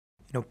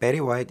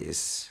Betty White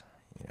is,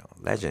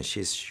 legend.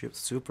 She's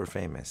super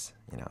famous,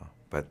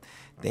 But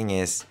thing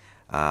is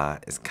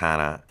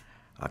kind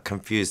of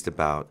confused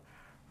about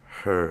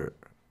her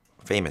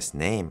famous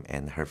name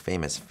and her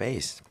famous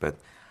face. But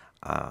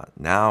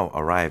now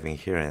arriving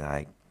here, and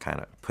I kind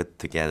of put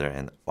together,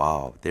 and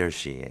wow, there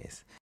she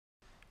is.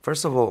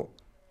 First of all,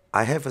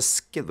 I have a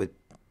skit with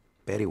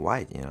Betty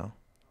White.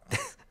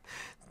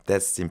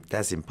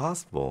 That's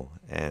impossible,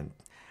 and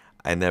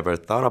I never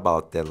thought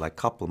about that like a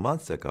couple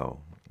months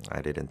ago.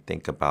 I didn't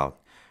think about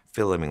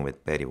filming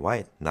with Betty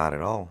White, not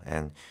at all.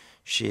 And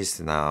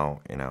she's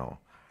now,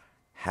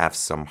 have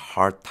some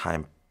hard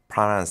time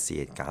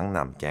pronunciate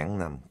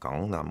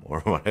Gangnam,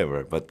 or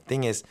whatever. But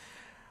thing is,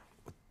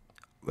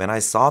 when I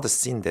saw the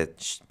scene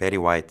that Betty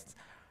White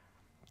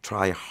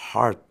try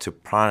hard to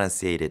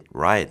pronunciate it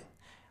right,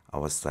 I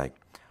was like,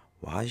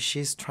 why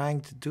she's trying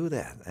to do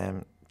that?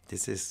 And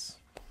this is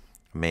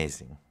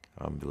amazing,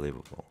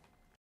 unbelievable.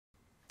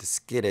 The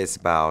skit is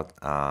about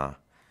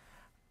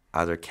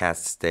other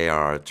cats. They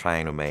are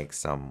trying to make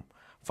some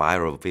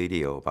viral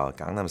video about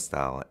Gangnam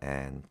Style,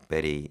 and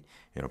Betty,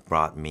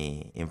 brought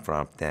me in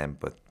front of them.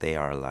 But they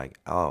are like,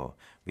 "Oh,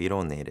 we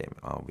don't need him.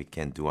 We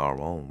can do our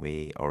own.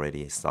 We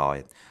already saw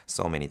it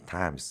so many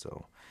times.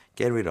 So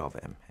get rid of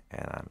him."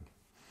 And I'm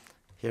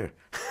here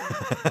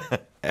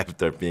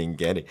after being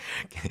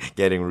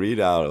getting rid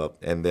out of,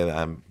 and then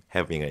I'm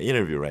having an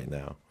interview right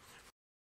now.